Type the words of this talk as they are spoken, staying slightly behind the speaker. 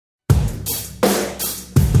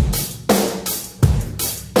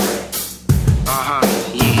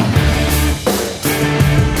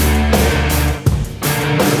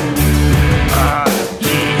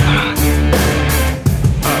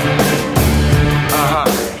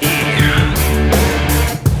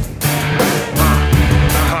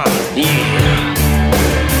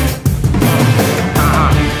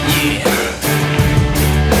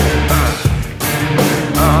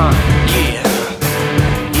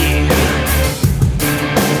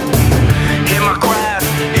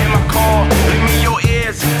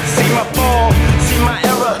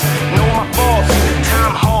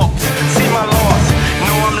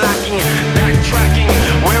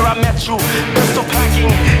pistol packing,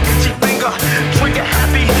 itchy finger, trigger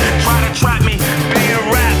happy. Try to trap me, being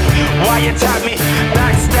rap. Wiretap me,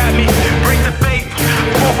 backstab me, break the faith,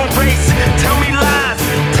 fall from grace, tell me lies.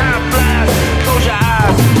 Time flies, close your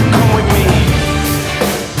eyes, come with me.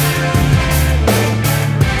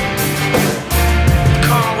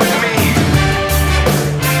 Come with me.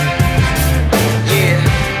 Yeah.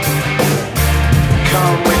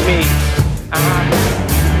 Come with me.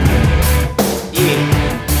 Yeah.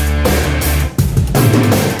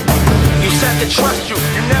 You said to trust you,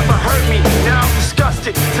 you never hurt me. Now I'm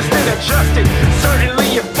disgusted, sustained adjusted. Certainly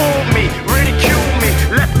you fooled me, ridiculed me,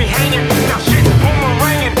 left me hanging. Now shit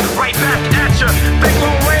boomeranging, right back at ya. Big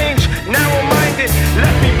long range, narrow-minded,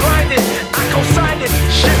 left me blinded. I co-signed it,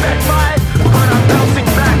 shit backfired, but I'm bouncing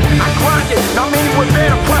back. I grind it, now many would bear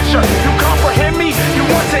the pressure. You comprehend me, you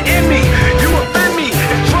want to end me, you offend me.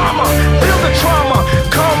 It's trauma, feel the trauma.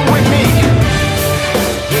 Come with me.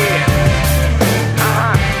 Yeah.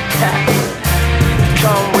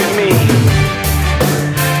 Come with me.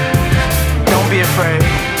 Don't be afraid.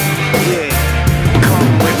 Yeah. Come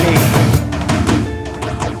with me.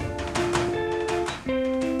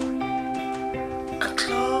 I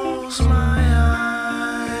close my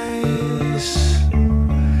eyes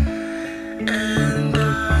and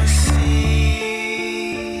I see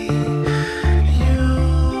you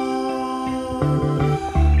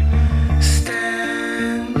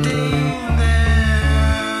standing there.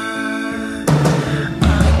 I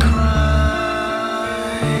cry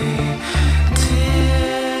tears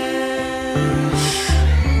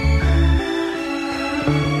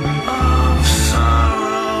of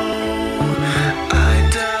sorrow. I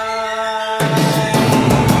die.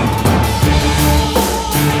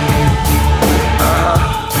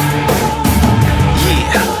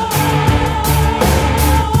 Yeah.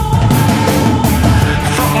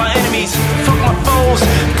 Fuck my enemies, fuck my foes.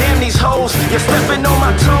 Damn these hoes, you're stepping on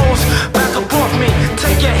my toes. Back up off me,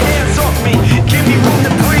 take your hands off me. Give me room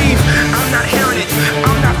to breathe. I'm not hearing it,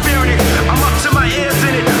 I'm not fearing it. I'm up to my ears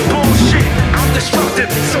in it. Bullshit, I'm destructive.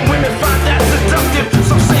 Some women find that seductive.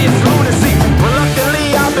 Some say it's lunacy.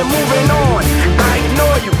 Reluctantly, I've been moving on. I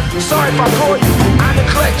ignore you, sorry if I bore you. I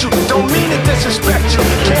neglect you, don't mean to disrespect you.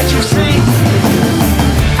 Can't you see?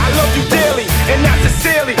 I love you dearly, and not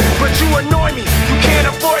sincerely, but you annoy me, you can't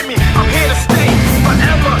avoid me. I'm here to stay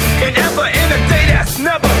forever and ever in a day that's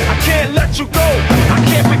never. I can't let you go, I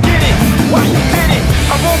can't forget it. Why you did it?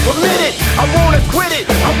 I won't permit it, I won't acquit it.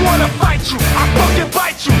 I wanna fight you, I fucking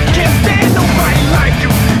bite you. Can't stand nobody like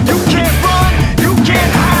you. You can't run, you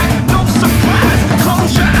can't hide. No surprise,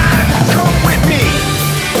 close your eyes, come with me.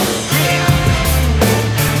 Yeah.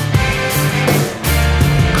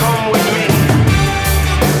 Come with me.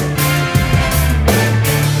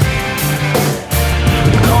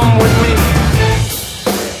 Come with me.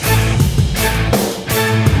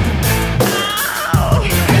 Ow.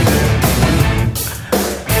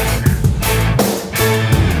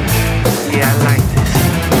 Yeah, I like this.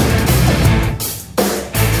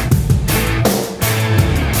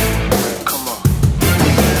 Come on.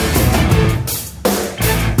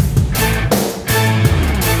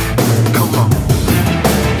 Come on.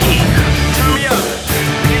 Yeah. Turn me up.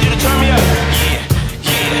 Need you to turn me up. Yeah.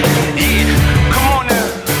 Yeah. Yeah. Come on now.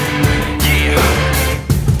 Yeah.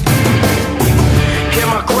 Hear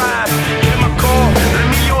my cries, hear my call, let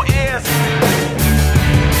me your ears.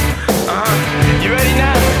 You ready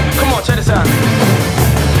now? Come on, check this out.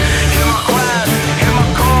 Hear my cries, hear my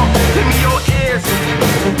call, let me your ears.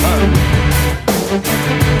 I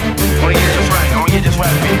wanna get this right, I wanna get this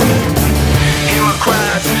right, baby. Hear my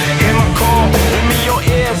cries, hear my call, let me your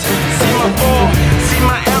ears. See my fall, see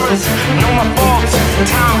my errors, know my faults.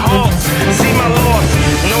 Time halts, see my loss,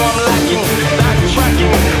 know I'm lacking,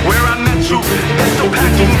 backtracking. Where I met you, pistol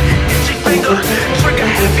packing, itchy finger, trigger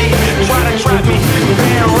happy. Try to trap me,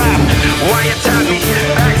 band rap, wiretap me,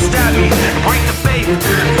 backstab me, break the faith,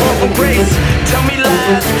 fall from grace, tell me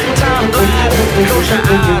lies. Time flies, close your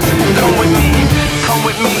eyes, come with me, come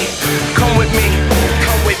with me, come with me,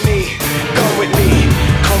 come with me, come with me,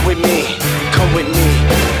 come with me, come with me,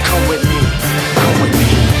 come with me, come with me.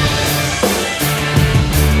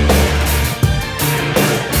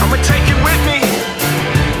 I'ma take it with me.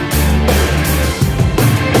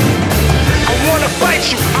 I wanna fight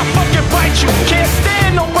you, I fucking bite you. Can't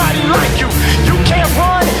stand nobody like you. You can't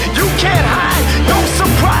run, you can't hide. No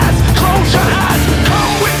surprise, close your eyes,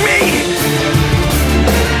 come with me.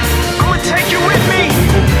 I'ma take you with me.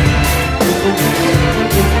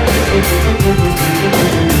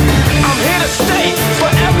 I'm here to stay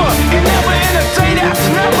forever and never in a day that's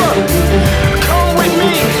never. Come with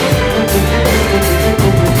me.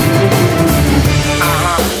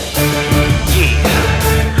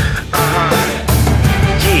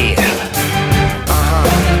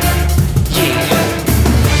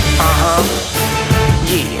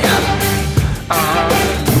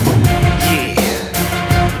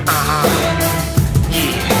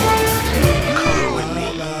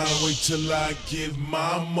 till I get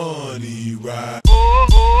my money right.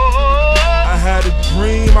 I had a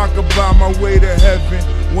dream I could buy my way to heaven.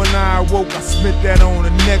 When I awoke, I spent that on the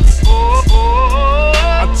next.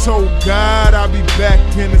 I told God I'll be back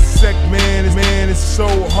in a sec. Man, it's so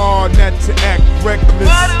hard not to act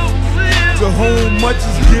reckless. To whom much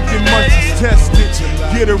is given, much is tested.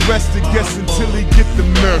 Get arrested, guess until he get the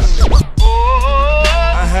mercy.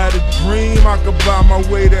 I had a dream I could buy my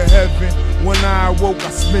way to heaven. When I awoke, I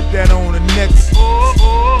spent that on the next.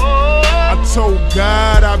 I told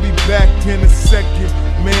God I'll be back in a second.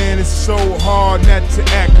 Man, it's so hard not to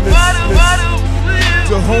act listless.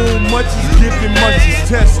 To whom much is given, much is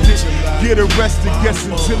tested. Get arrested, guess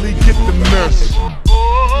until he get the mercy.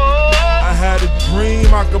 I had a dream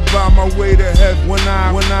I could buy my way to heaven. When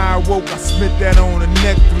I awoke, I spent that on a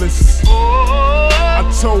necklace. I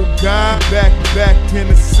told God back in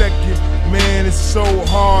a second. Man, it's so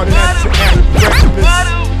hard not to act reckless.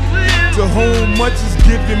 To whom much is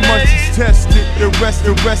given, much is tested. The rest,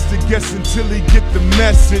 guess until he get the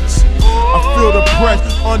message. I feel the press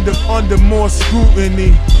under more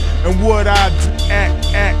scrutiny. And what I do,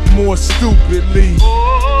 act more stupidly.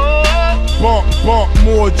 Bought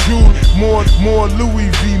more jewelry, more Louis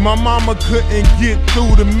V. My mama couldn't get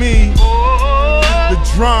through to me. The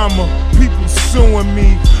drama, people suing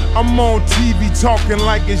me. I'm on TV talking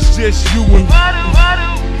like it's just you and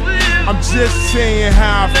I'm just saying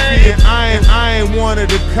how I feel. I ain't one of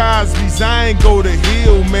the Cosbys. I ain't go to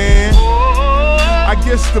Hill, man. I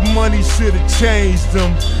guess the money should've changed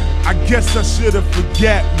them. I guess I should've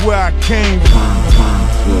forgot where I came from.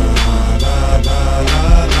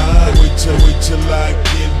 Wait till I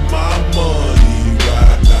get my money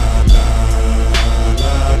right.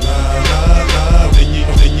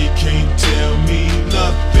 Then you can't tell me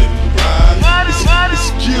nothing, right?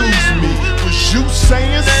 Excuse me, was you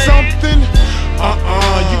saying something?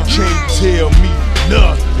 You can't tell me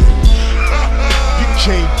nothing. You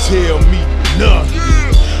can't tell me nothing.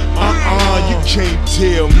 You can't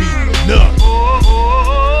tell me nothing.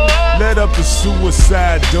 Let up the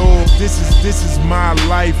suicide door. This is my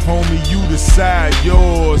life, homie. You decide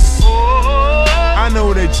yours. I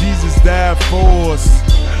know that Jesus died for us,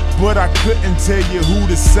 but I couldn't tell you who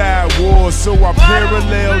the side was. So I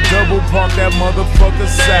parallel double park that motherfucker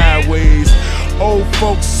sideways. Old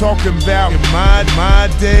folks talking about my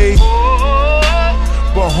day,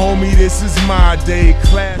 but homie, this is my day.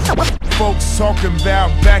 Class folks talking about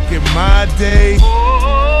back in my day,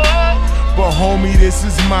 but homie, this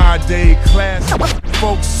is my day. Class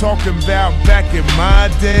folks talking about back in my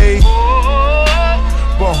day,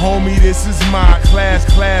 but homie, this is my class.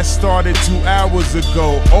 Class started 2 hours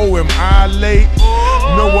ago. Oh, am I late?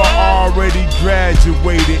 No, I already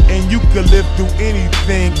graduated. And you could live through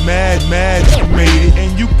anything, magic made it.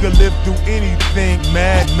 And you could live through anything,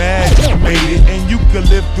 magic made it. And you could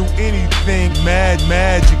live through anything,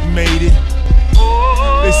 magic made it.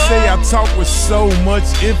 They say I talk with so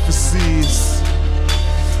much emphasis.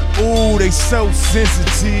 Ooh, they so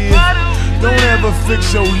sensitive. Don't ever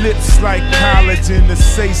fix your lips like collagen to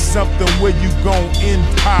say something where you gon' end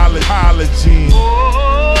apology.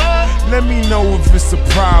 Let me know if it's a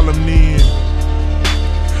problem then.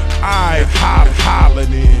 I holler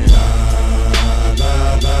then.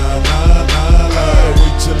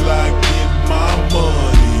 Wait till I get my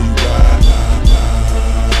money right.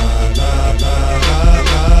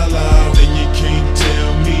 Then you can't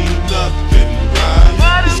tell me nothing,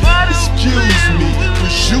 right? Excuse me,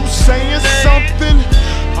 was you saying something?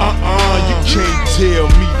 You can't tell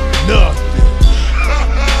me nothing.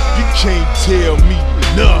 You can't tell me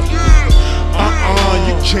nothing.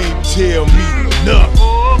 You can't tell me nothing.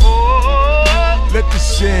 Let the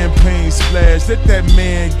champagne splash, let that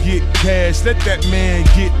man get cash, let that man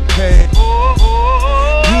get paid.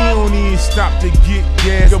 He don't even stop to get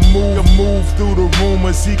gas. He'll move through the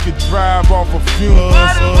rumors, he could drive off of fumes.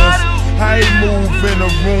 How he move in a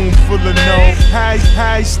room full of no.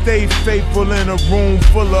 How he stay faithful in a room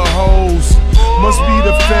full of hoes. Must be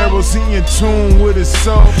the Pharaohs, he in tune with his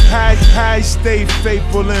soul. How he stay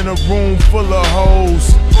faithful in a room full of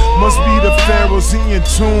hoes. Must be the Pharaohs, he in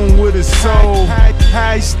tune with his soul.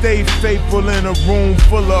 How he stay faithful in a room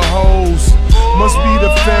full of hoes. Must be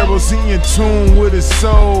the Pharaohs, he in tune with his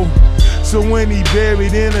soul. So when he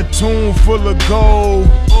buried in a tomb full of gold,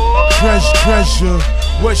 treasure,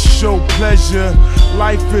 what's your pleasure?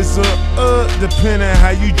 Life is depending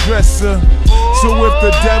how you dress her. So if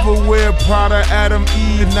the devil wear Prada, Adam,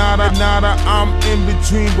 Eve, nada, I'm in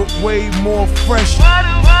between, but way more fresh,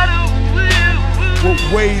 with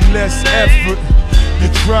way less effort. You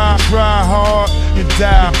try hard, you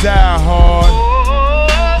die hard.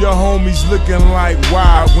 Your home homies looking like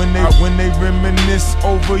why when they reminisce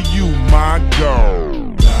over you, my girl.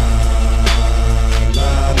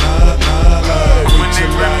 When they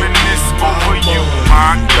reminisce over you,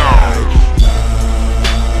 my girl.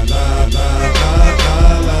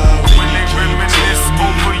 When they reminisce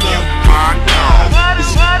over you, my girl.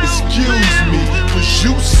 Excuse me, was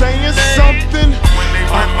you saying something? You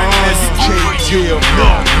can't tell me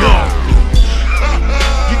nothing.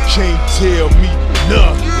 You can't tell me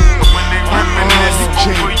nothing. You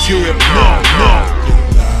can't tell me nothing.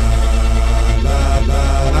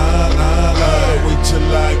 Wait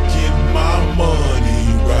till I